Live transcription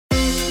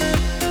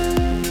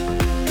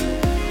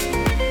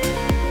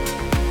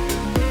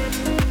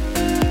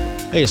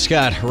Hey,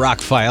 Scott,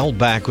 ROCKFILE,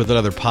 back with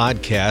another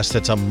podcast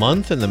that's a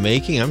month in the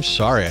making. I'm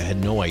sorry, I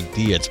had no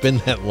idea it's been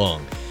that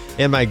long.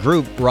 In my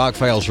group,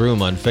 ROCKFILE's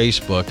Room on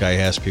Facebook, I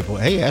asked people,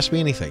 hey, ask me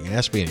anything.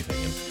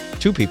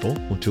 And two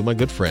of my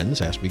good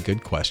friends, asked me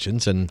good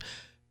questions. And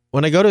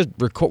when I go to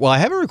record, well, I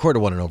haven't recorded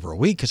one in over a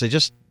week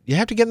because you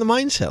have to get in the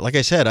mindset. Like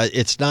I said,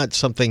 it's not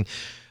something,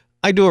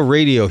 I do a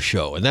radio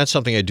show, and that's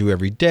something I do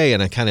every day,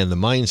 and I'm kind of in the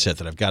mindset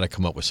that I've got to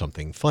come up with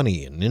something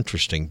funny and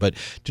interesting. But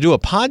to do a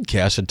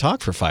podcast and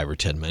talk for 5 or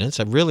 10 minutes,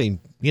 I really,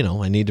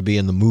 I need to be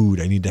in the mood.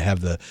 I need to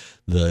have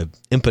the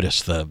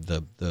impetus,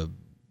 the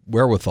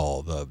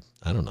wherewithal,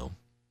 I don't know.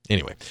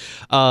 Anyway,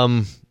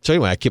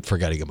 I keep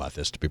forgetting about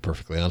this, to be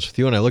perfectly honest with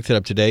you, and I looked it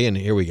up today, and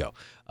here we go.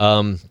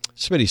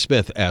 Smitty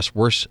Smith asked,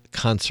 worst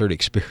concert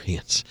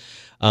experience.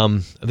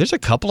 There's a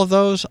couple of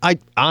those.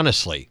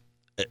 Honestly,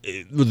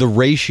 the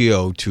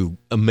ratio to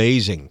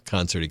amazing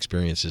concert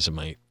experiences in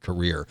my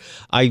career,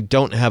 I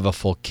don't have a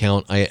full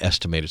count. I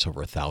estimate it's over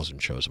 1,000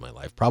 shows in my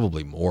life,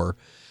 probably more.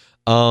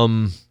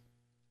 Probably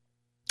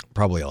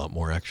a lot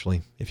more,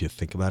 actually, if you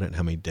think about it, and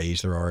how many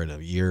days there are in a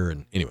year.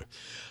 And anyway,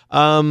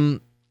 one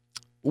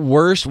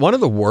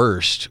of the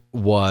worst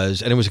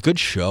was, and it was a good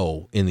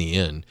show in the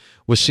end,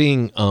 was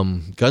seeing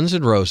Guns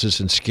N'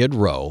 Roses and Skid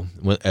Row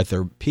at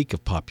their peak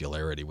of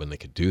popularity when they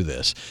could do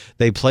this.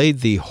 They played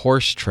the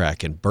horse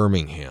track in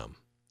Birmingham,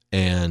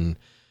 and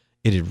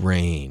it had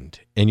rained,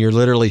 and you're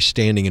literally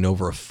standing in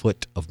over a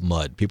foot of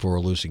mud. People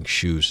were losing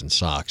shoes and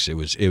socks. It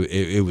was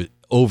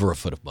over a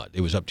foot of mud.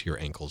 It was up to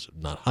your ankles,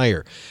 not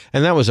higher.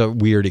 And that was a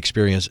weird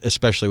experience,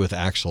 especially with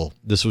Axl.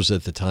 This was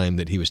at the time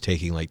that he was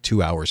taking like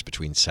 2 hours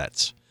between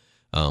sets.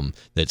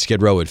 That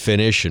Skid Row would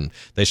finish and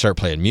they start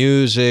playing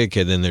music,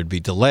 and then there'd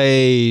be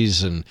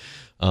delays, and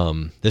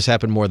this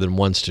happened more than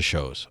once to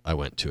shows I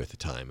went to at the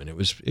time, and it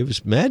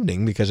was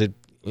maddening because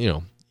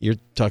you're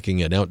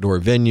talking an outdoor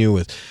venue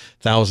with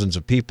thousands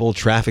of people,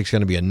 traffic's going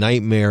to be a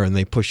nightmare, and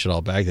they pushed it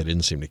all back. They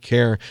didn't seem to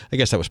care. I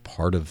guess that was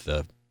part of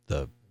the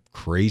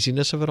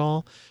craziness of it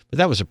all, but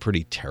that was a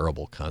pretty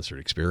terrible concert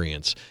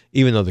experience,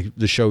 even though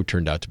the show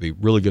turned out to be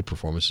really good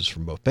performances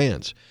from both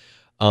bands.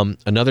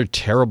 Another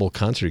terrible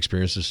concert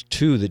experience is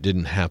two that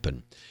didn't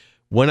happen.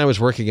 When I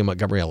was working in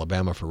Montgomery,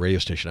 Alabama for a radio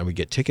station, I would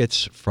get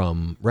tickets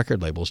from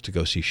record labels to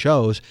go see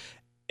shows,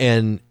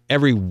 and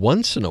every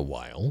once in a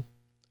while,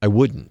 I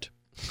wouldn't.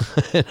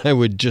 And I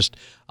would just,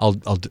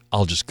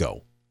 I'll just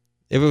go.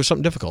 If it was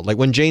something difficult. Like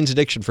when Jane's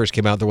Addiction first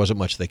came out, there wasn't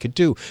much they could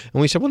do.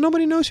 And we said, well,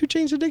 nobody knows who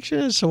Jane's Addiction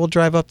is, so we'll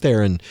drive up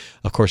there. And,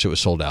 of course, it was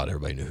sold out.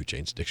 Everybody knew who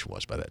Jane's Addiction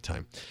was by that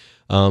time.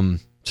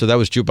 So that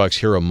was Jukebox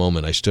Hero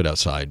moment. I stood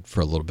outside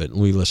for a little bit,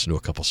 and we listened to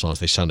a couple songs.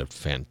 They sounded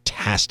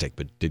fantastic,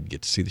 but didn't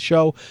get to see the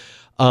show.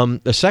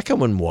 The second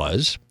one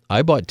was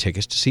I bought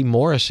tickets to see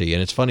Morrissey,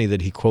 and it's funny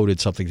that he quoted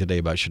something today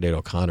about Sinead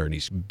O'Connor, and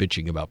he's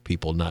bitching about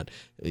people not,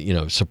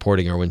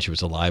 supporting her when she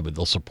was alive, but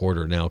they'll support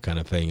her now kind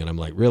of thing. And I'm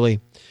like,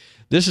 really?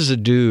 This is a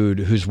dude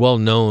who's well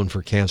known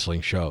for canceling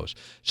shows.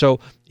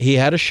 So he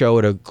had a show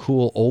at a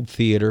cool old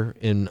theater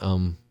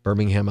in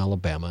Birmingham,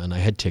 Alabama, and I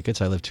had tickets.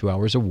 I lived 2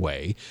 hours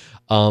away.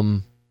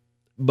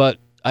 But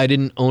I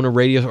didn't own a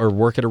radio or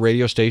work at a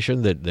radio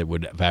station that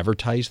would have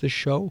advertised this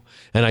show.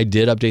 And I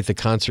did update the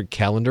concert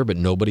calendar, but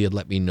nobody had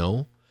let me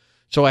know.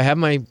 So I have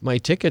my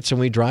tickets, and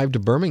we drive to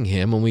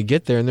Birmingham, and we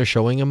get there, and they're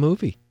showing a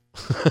movie.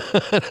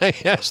 And I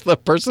asked the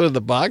person at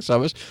the box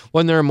office,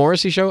 wasn't there a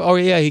Morrissey show? Oh,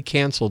 yeah, he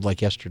canceled like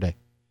yesterday.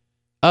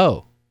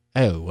 Oh,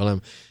 well,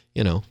 I'm,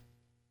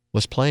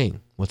 what's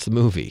playing? What's the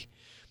movie?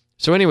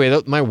 So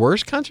anyway, my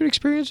worst concert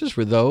experiences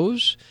were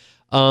those.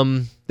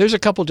 There's a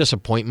couple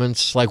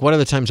disappointments. Like one of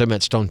the times I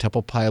met Stone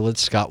Temple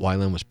Pilots, Scott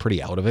Weiland was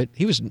pretty out of it.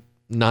 He was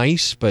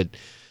nice, but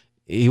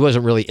he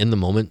wasn't really in the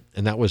moment,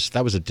 and that was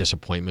a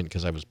disappointment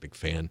because I was a big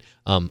fan.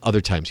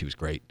 Other times he was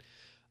great.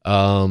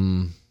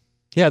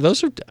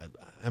 Those are.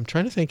 I'm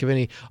trying to think of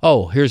any.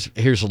 Oh, here's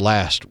the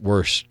last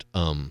worst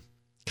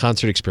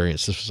concert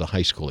experience. This was a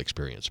high school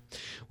experience.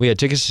 We had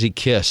tickets to see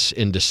Kiss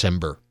in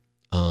December.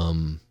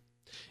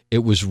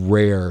 It was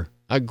rare.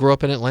 I grew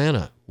up in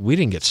Atlanta. We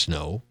didn't get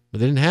snow. But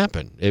it didn't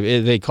happen.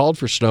 If they called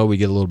for snow, we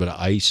get a little bit of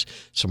ice,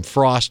 some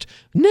frost.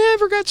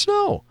 Never got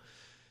snow.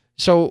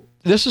 So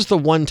this is the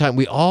one time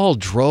we all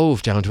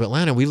drove down to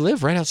Atlanta. We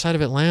live right outside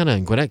of Atlanta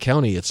in Gwinnett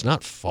County. It's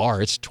not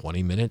far. It's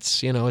 20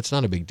 minutes. It's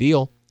not a big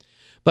deal.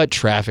 But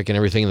traffic and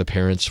everything, and the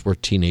parents were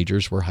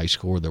teenagers, were high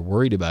school, they're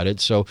worried about it.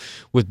 So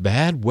with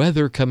bad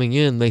weather coming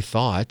in, they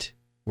thought,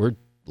 we're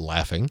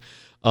laughing,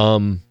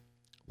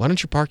 why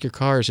don't you park your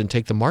cars and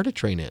take the MARTA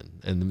train in?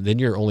 And then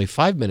you're only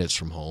 5 minutes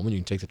from home, and you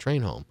can take the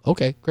train home.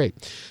 Okay,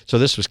 great. So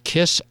this was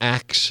Kiss,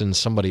 Axe, and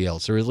somebody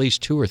else. There were at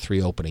least 2 or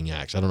 3 opening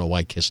acts. I don't know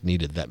why Kiss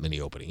needed that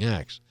many opening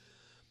acts.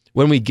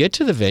 When we get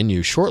to the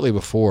venue, shortly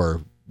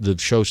before the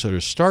show sort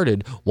of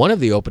started, one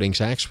of the opening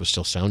acts was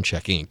still sound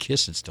checking, and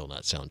Kiss had still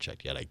not sound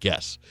checked yet, I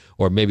guess.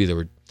 Or maybe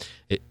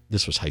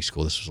this was high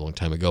school. This was a long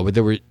time ago. But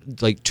there were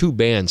like 2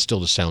 bands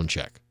still to sound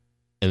check.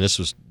 And this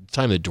was the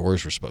time the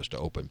doors were supposed to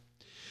open.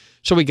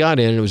 So we got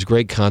in, and it was a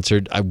great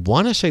concert. I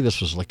want to say this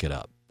was Lick It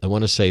Up. I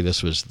want to say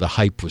the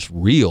hype was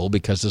real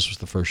because this was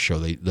the first show,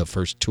 the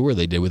first tour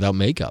they did without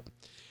makeup.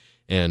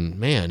 And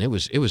man, it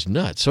was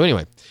nuts. So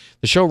anyway,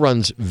 the show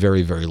runs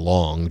very, very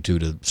long due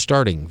to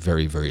starting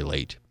very, very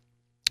late.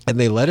 And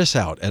they let us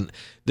out. And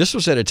this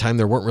was at a time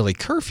there weren't really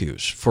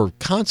curfews for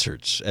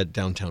concerts at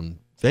downtown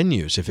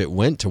venues. If it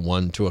went to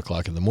 1, 2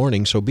 o'clock in the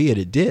morning, so be it,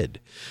 it did.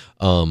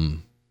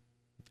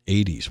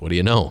 80s, what do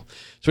you know?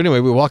 So anyway,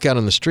 we walk out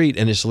on the street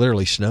and it's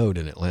literally snowed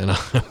in Atlanta.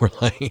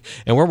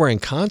 We're wearing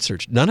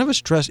concerts. None of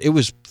us dressed. It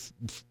was,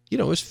 it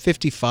was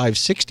 55,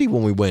 60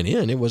 when we went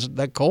in. It wasn't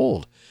that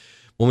cold.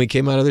 When we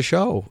came out of the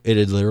show, it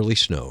had literally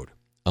snowed.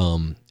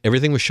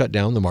 Everything was shut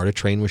down. The MARTA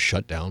train was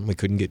shut down. We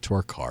couldn't get to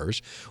our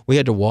cars. We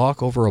had to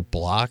walk over a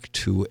block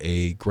to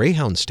a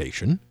Greyhound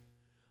station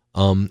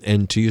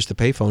and to use the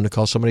payphone to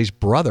call somebody's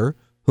brother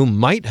who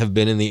might have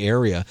been in the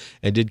area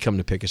and did come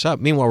to pick us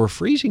up. Meanwhile, we're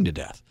freezing to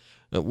death.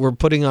 We're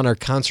putting on our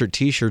concert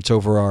T-shirts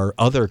over our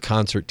other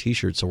concert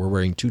T-shirts, so we're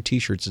wearing 2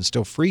 T-shirts and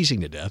still freezing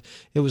to death.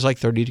 It was like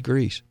 30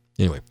 degrees.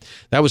 Anyway,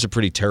 that was a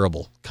pretty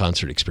terrible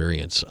concert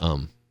experience.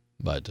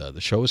 But the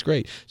show was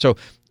great. So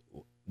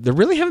there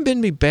really haven't been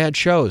any bad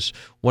shows.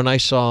 When I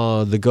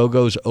saw the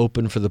Go-Go's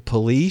open for the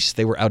Police,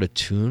 they were out of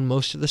tune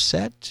most of the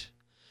set.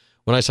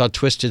 When I saw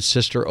Twisted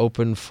Sister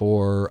open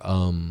for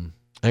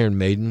Iron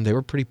Maiden, they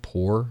were pretty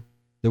poor.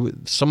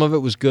 Some of it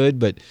was good,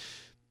 but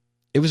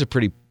it was a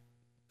pretty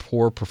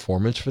poor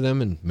performance for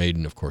them. And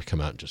Maiden, of course, come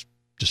out and just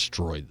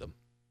destroyed them.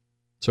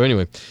 So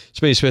anyway,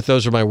 Smitty Smith,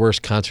 those are my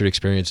worst concert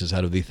experiences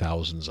out of the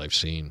thousands I've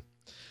seen.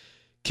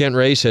 Kent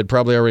Ray said,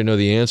 probably already know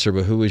the answer,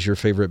 but who was your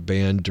favorite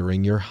band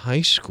during your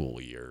high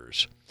school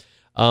years?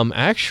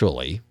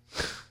 Actually,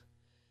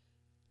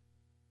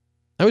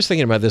 I was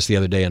thinking about this the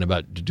other day and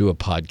about to do a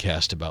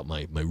podcast about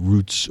my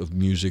roots of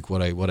music,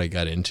 what I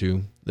got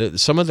into.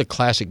 Some of the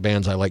classic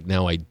bands I like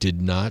now I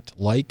did not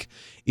like.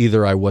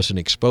 Either I wasn't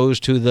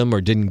exposed to them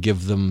or didn't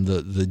give them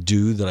the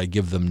due that I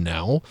give them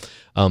now.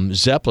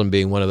 Zeppelin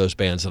being one of those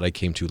bands that I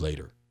came to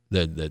later.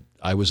 That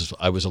I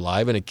was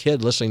alive and a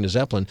kid listening to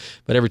Zeppelin,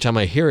 but every time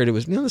I hear it, it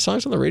was, the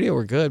songs on the radio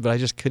were good, but I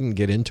just couldn't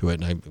get into it.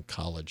 And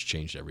college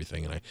changed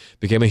everything, and I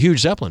became a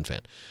huge Zeppelin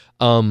fan.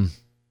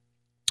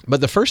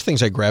 But the first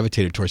things I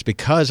gravitated towards,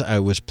 because I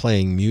was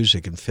playing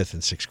music in 5th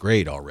and 6th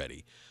grade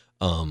already,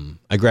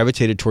 I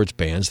gravitated towards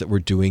bands that were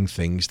doing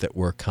things that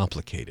were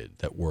complicated,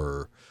 that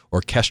were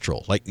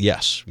orchestral. Like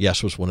Yes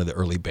was one of the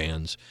early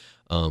bands.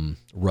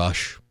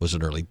 Rush was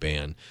an early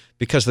band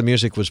because the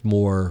music was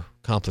more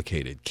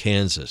complicated.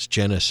 Kansas,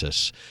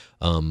 Genesis.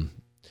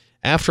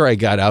 After I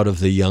got out of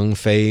the young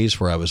phase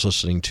where I was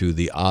listening to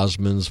the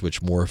Osmonds,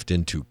 which morphed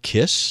into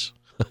Kiss,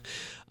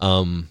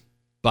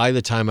 by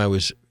the time I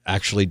was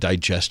actually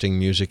digesting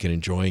music and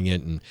enjoying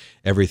it, and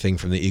everything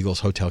from the Eagles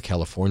Hotel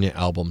California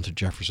album to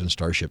Jefferson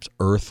Starship's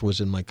Earth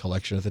was in my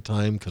collection at the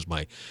time because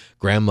my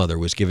grandmother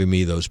was giving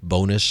me those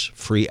bonus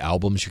free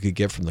albums you could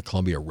get from the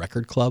Columbia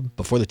Record Club.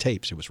 Before the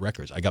tapes, it was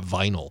records. I got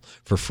vinyl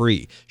for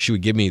free. She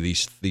would give me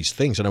these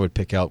things, and I would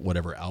pick out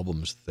whatever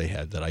albums they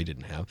had that I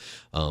didn't have.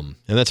 And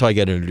that's how I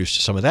got introduced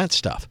to some of that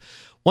stuff.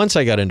 Once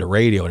I got into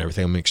radio and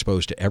everything, I'm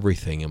exposed to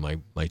everything, and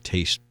my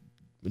taste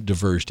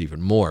diverged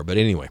even more. But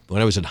anyway,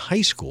 when I was in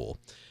high school,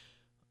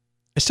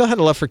 I still had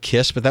a love for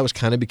Kiss, but that was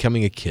kind of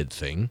becoming a kid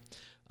thing.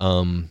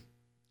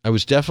 I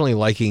was definitely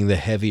liking the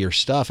heavier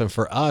stuff, and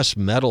for us,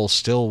 metal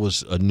still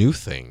was a new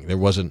thing.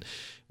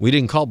 We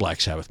didn't call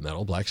Black Sabbath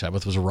metal. Black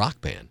Sabbath was a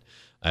rock band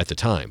at the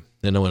time.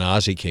 Then when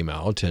Ozzy came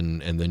out,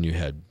 and then you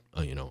had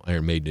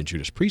Iron Maiden and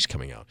Judas Priest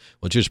coming out.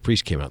 Well, Judas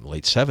Priest came out in the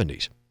late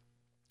 70s.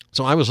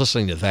 So I was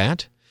listening to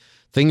that,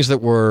 things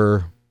that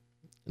were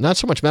not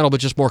so much metal, but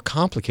just more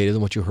complicated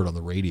than what you heard on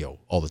the radio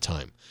all the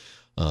time.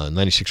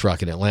 96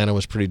 Rock in Atlanta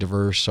was pretty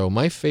diverse. So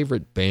my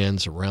favorite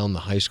bands around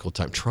the high school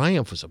time,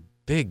 Triumph was a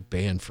big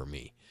band for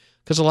me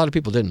because a lot of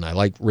people didn't. I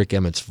like Rick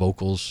Emmett's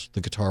vocals, the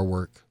guitar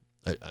work.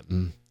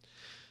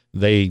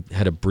 They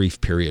had a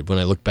brief period. When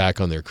I look back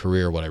on their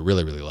career, what I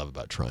really, really love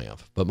about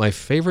Triumph. But my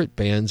favorite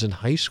bands in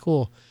high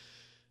school,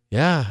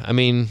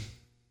 pretty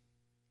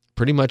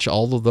much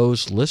all of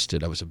those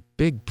listed. I was a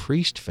big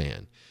Priest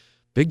fan,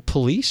 big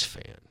Police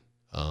fan.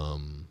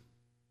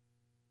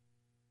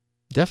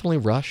 Definitely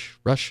Rush.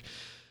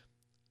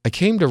 I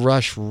came to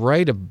Rush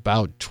right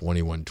about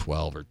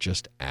 2112 or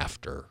just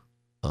after,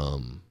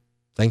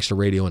 thanks to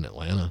radio in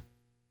Atlanta.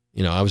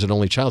 I was an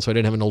only child, so I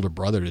didn't have an older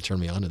brother to turn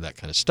me on to that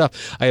kind of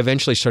stuff. I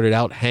eventually started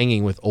out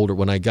hanging with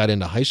when I got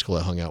into high school,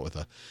 I hung out with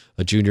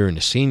a junior and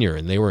a senior,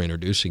 and they were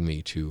introducing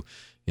me to,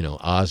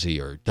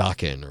 Ozzy or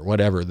Dokken or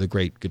whatever, the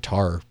great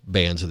guitar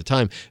bands of the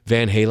time.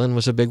 Van Halen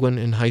was a big one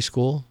in high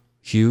school,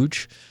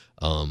 huge.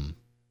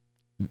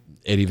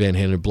 Eddie Van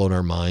Halen had blown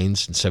our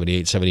minds in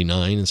 78,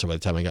 79. And so by the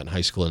time I got in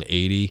high school in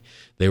 80,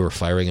 they were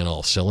firing on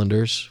all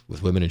cylinders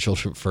with Women and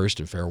Children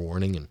First and Fair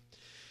Warning.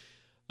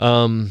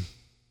 And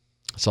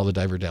saw the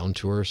Diver Down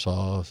tour,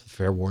 saw the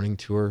Fair Warning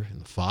tour in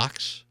the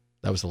Fox.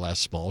 That was the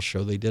last small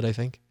show they did, I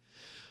think.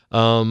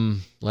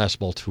 Last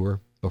small tour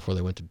before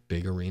they went to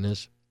big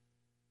arenas.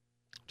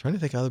 I'm trying to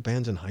think of other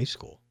bands in high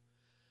school.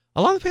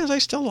 A lot of the bands I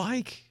still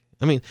like.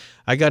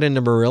 I got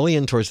into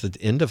Marillion towards the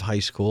end of high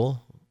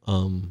school.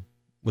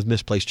 With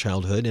Misplaced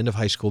Childhood, end of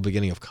high school,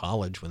 beginning of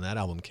college, when that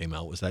album came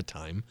out, was that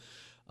time.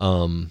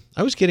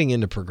 I was getting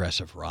into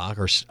progressive rock,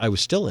 or I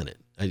was still in it.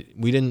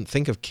 We didn't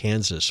think of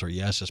Kansas or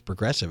Yes as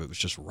progressive. It was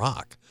just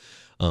rock.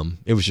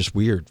 It was just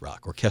weird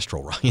rock,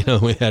 orchestral rock.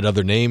 We had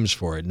other names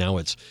for it. Now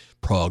it's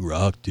prog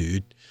rock,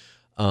 dude.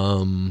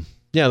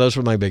 Yeah, those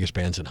were my biggest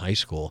bands in high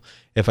school.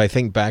 If I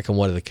think back on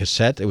one of the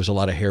cassette, it was a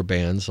lot of hair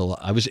bands.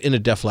 I was into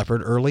Def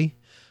Leppard early.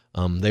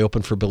 They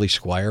opened for Billy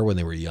Squier when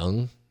they were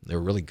young. They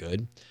were really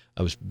good.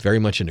 I was very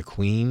much into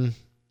Queen.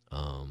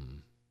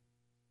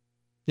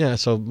 Yeah,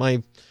 so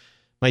my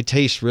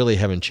tastes really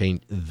haven't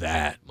changed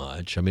that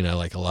much. I mean, I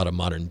like a lot of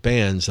modern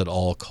bands that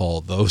all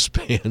call those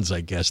bands,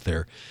 I guess,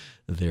 their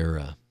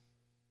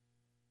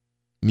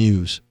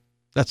muse.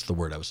 That's the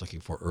word I was looking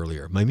for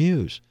earlier. My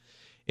muse.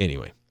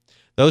 Anyway,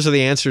 those are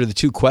the answer to the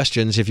 2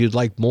 questions. If you'd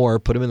like more,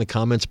 put them in the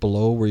comments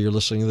below where you're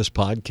listening to this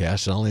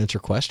podcast, and I'll answer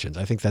questions.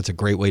 I think that's a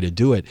great way to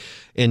do it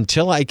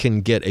until I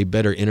can get a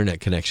better internet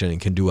connection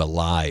and can do a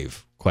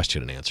live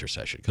question and answer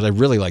session, because I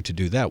really like to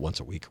do that once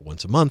a week or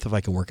once a month if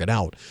I can work it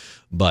out.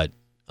 But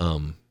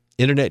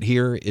internet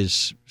here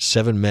is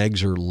 7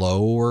 megs or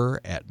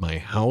lower at my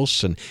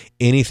house, and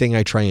anything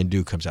I try and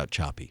do comes out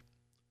choppy.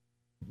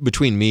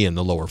 Between me and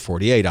the lower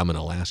 48, I'm in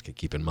Alaska,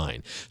 keep in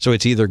mind. So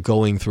it's either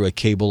going through a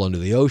cable under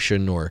the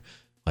ocean, or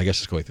I guess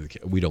it's going through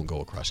we don't go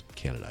across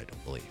Canada, I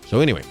don't believe. So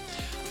anyway,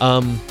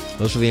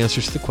 those are the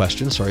answers to the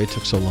questions. Sorry it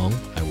took so long.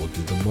 I will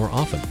do them more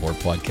often. More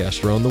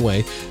podcasts are on the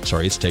way.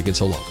 Sorry it's taken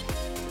so long.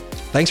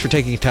 Thanks for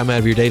taking time out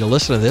of your day to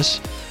listen to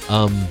this.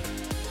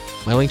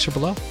 My links are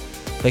below.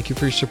 Thank you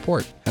for your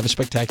support. Have a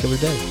spectacular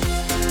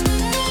day.